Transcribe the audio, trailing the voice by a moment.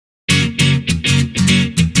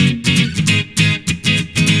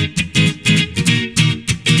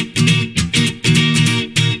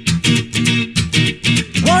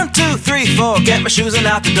get my shoes and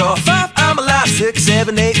out the door. 5, I'm alive. 6,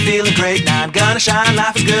 7, 8, feeling great. 9, gonna shine,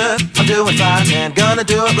 life is good. I'm doing fine. 10, gonna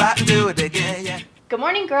do it right and do it again, yeah. Good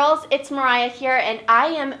morning, girls. It's Mariah here, and I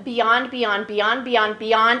am beyond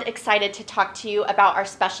excited to talk to you about our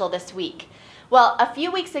special this week. Well, a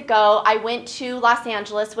few weeks ago, I went to Los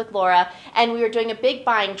Angeles with Laura, and we were doing a big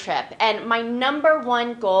buying trip. And my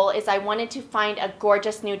 #1 goal is I wanted to find a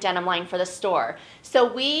gorgeous new denim line for the store. So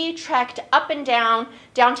we trekked up and down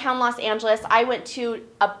downtown Los Angeles. I went to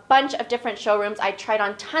a bunch of different showrooms. I tried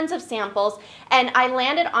on tons of samples, and I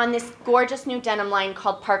landed on this gorgeous new denim line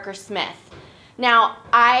called Parker Smith. Now,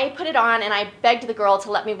 I put it on and I begged the girl to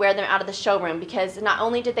let me wear them out of the showroom because not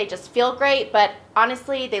only did they just feel great, but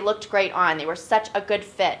honestly, they looked great on. They were such a good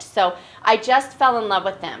fit. So I just fell in love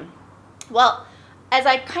with them. Well, as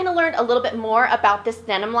I kind of learned a little bit more about this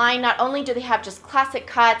denim line, not only do they have just classic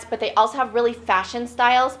cuts, but they also have really fashion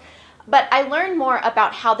styles. But I learned more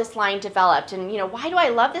about how this line developed and, why do I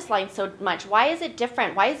love this line so much? Why is it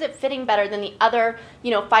different? Why is it fitting better than the other,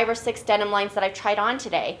 5 or 6 denim lines that I've tried on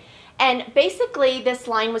today? And basically, this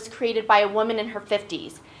line was created by a woman in her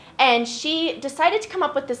 50s. And she decided to come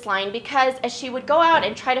up with this line because as she would go out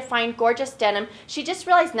and try to find gorgeous denim, she just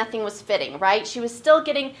realized nothing was fitting, right? She was still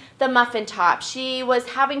getting the muffin top. She was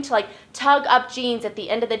having to tug up jeans at the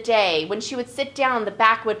end of the day. When she would sit down, the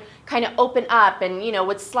back would kind of open up and,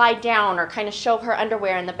 would slide down or kind of show her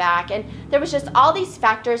underwear in the back. And there was just all these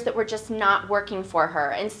factors that were just not working for her.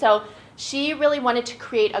 And so she really wanted to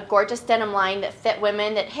create a gorgeous denim line that fit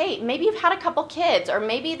women that, hey, maybe you've had a couple kids, or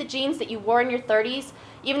maybe the jeans that you wore in your 30s,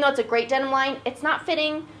 even though it's a great denim line, it's not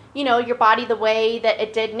fitting, your body the way that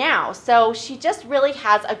it did now. So she just really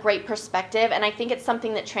has a great perspective, and I think it's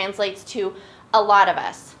something that translates to a lot of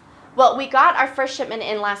us. Well, we got our first shipment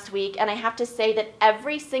in last week, and I have to say that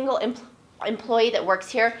every single employee that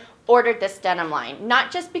works here ordered this denim line.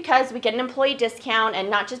 Not just because we get an employee discount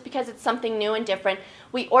and not just because it's something new and different.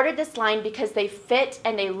 We ordered this line because they fit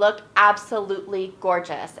and they look absolutely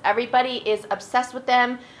gorgeous. Everybody is obsessed with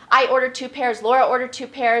them. I ordered 2 pairs. Laura ordered 2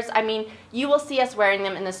 pairs. I mean, you will see us wearing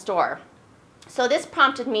them in the store. So this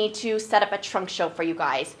prompted me to set up a trunk show for you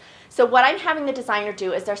guys. So what I'm having the designer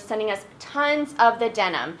do is they're sending us tons of the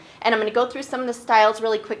denim. And I'm going to go through some of the styles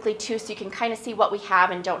really quickly too so you can kind of see what we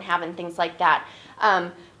have and don't have and things like that.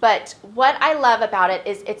 But what I love about it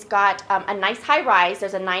is it's got a nice high rise.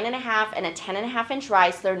 There's a 9.5 and a 10.5 inch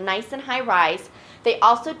rise. So they're nice and high rise. They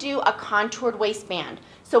also do a contoured waistband.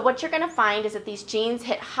 So what you're going to find is that these jeans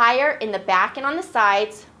hit higher in the back and on the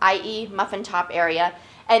sides, i.e. muffin top area,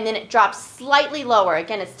 and then it drops slightly lower.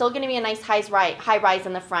 Again, it's still going to be a nice high rise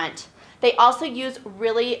in the front. They also use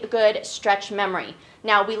really good stretch memory.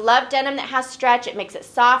 Now, we love denim that has stretch. It makes it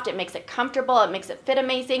soft, it makes it comfortable, it makes it fit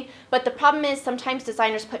amazing. But the problem is sometimes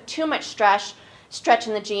designers put too much stretch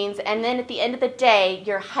in the jeans, and then at the end of the day,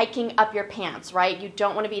 you're hiking up your pants, right? You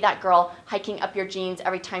don't want to be that girl hiking up your jeans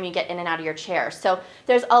every time you get in and out of your chair. So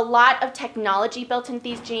there's a lot of technology built into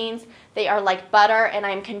these jeans. They are like butter, and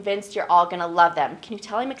I'm convinced you're all going to love them. Can you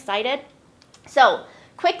tell I'm excited? So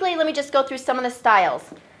quickly, let me just go through some of the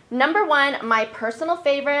styles. #1, my personal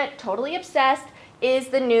favorite, totally obsessed, is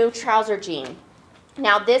the new trouser jean.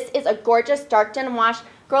 Now this is a gorgeous dark denim wash.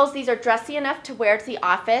 Girls, these are dressy enough to wear to the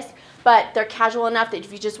office, but they're casual enough that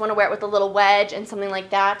if you just want to wear it with a little wedge and something like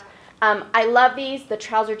that. I love these. The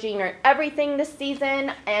trouser jean are everything this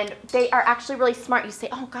season, and they are actually really smart. You say,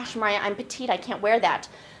 oh gosh, Mariah, I'm petite, I can't wear that.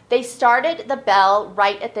 They started the bell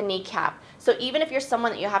right at the kneecap. So even if you're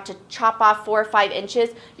someone that you have to chop off 4 or 5 inches,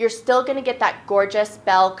 you're still going to get that gorgeous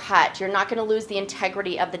bell cut. You're not going to lose the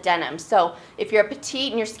integrity of the denim. So if you're a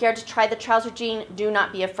petite and you're scared to try the trouser jean, do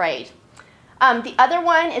not be afraid. The other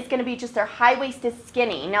one is going to be just their high-waisted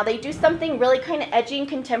skinny. Now they do something really kind of edgy and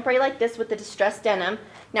contemporary like this with the distressed denim.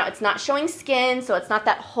 Now it's not showing skin, so it's not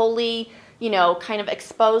that wholly, kind of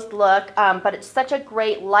exposed look, but it's such a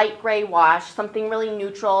great light gray wash, something really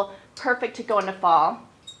neutral, perfect to go into fall.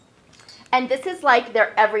 And this is like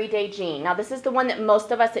their everyday jean. Now this is the one that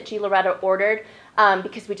most of us at Gee Loretta ordered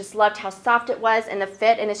because we just loved how soft it was and the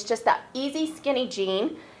fit, and it's just that easy skinny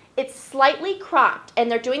jean. It's slightly cropped,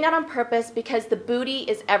 and they're doing that on purpose because the booty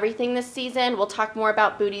is everything this season. We'll talk more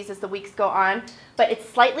about booties as the weeks go on, but it's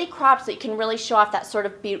slightly cropped so you can really show off that sort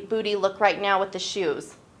of booty look right now with the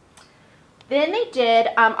shoes. Then they did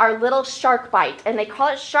our little shark bite, and they call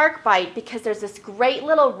it shark bite because there's this great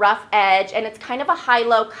little rough edge, and it's kind of a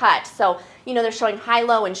high-low cut. So, they're showing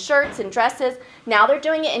high-low in shirts and dresses. Now they're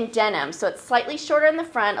doing it in denim, so it's slightly shorter in the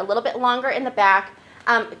front, a little bit longer in the back,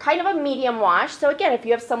 kind of a medium wash. So again, if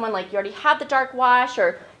you have someone like you already have the dark wash,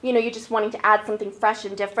 or, you're just wanting to add something fresh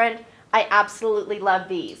and different, I absolutely love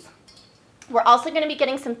these. We're also going to be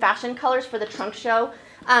getting some fashion colors for the trunk show.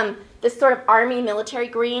 This sort of army military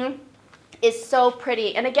green is so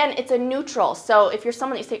pretty. And again, it's a neutral. So if you're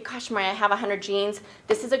someone that you say, gosh, Mariah, I have 100 jeans,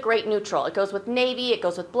 this is a great neutral. It goes with navy, it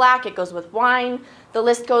goes with black, it goes with wine. The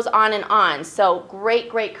list goes on and on. So great,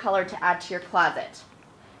 great color to add to your closet.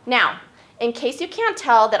 Now, in case you can't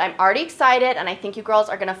tell that I'm already excited and I think you girls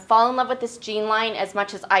are going to fall in love with this jean line as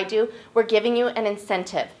much as I do, we're giving you an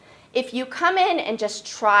incentive. If you come in and just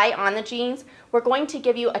try on the jeans, we're going to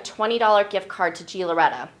give you a $20 gift card to Gee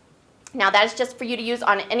Loretta. Now that is just for you to use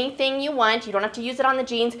on anything you want. You don't have to use it on the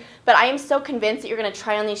jeans, but I am so convinced that you're going to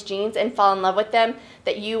try on these jeans and fall in love with them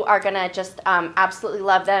that you are going to just absolutely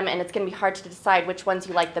love them, and it's going to be hard to decide which ones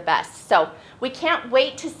you like the best. So we can't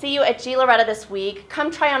wait to see you at Gee Loretta this week.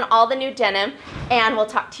 Come try on all the new denim, and we'll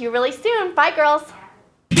talk to you really soon. Bye, girls.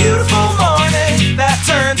 Beautiful morning that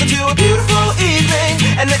turns into a